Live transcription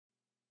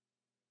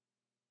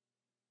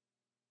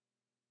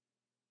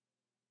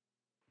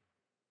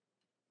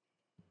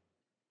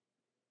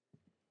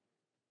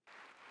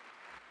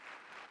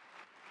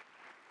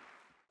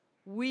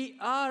We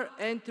are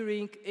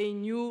entering a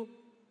new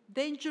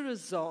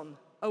dangerous zone,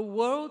 a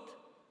world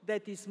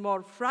that is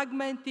more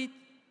fragmented,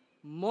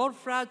 more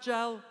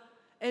fragile,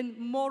 and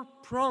more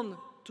prone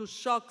to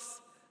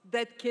shocks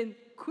that can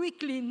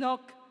quickly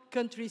knock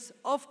countries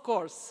off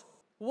course.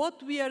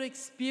 What we are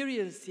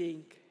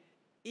experiencing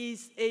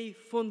is a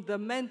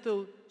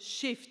fundamental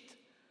shift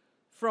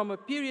from a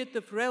period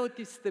of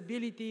relative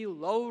stability,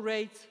 low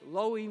rates,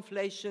 low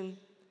inflation,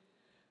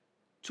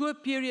 to a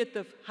period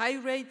of high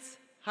rates,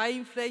 high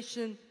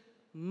inflation,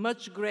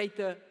 much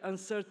greater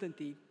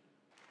uncertainty.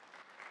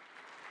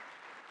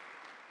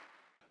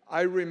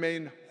 I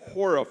remain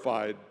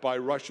horrified by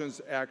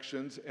Russia's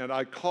actions, and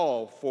I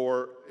call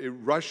for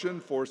Russian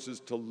forces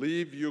to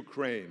leave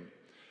Ukraine.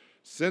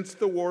 Since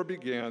the war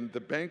began,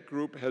 the bank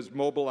group has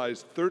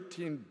mobilized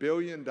 $13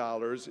 billion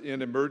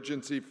in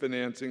emergency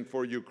financing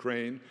for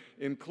Ukraine,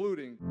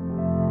 including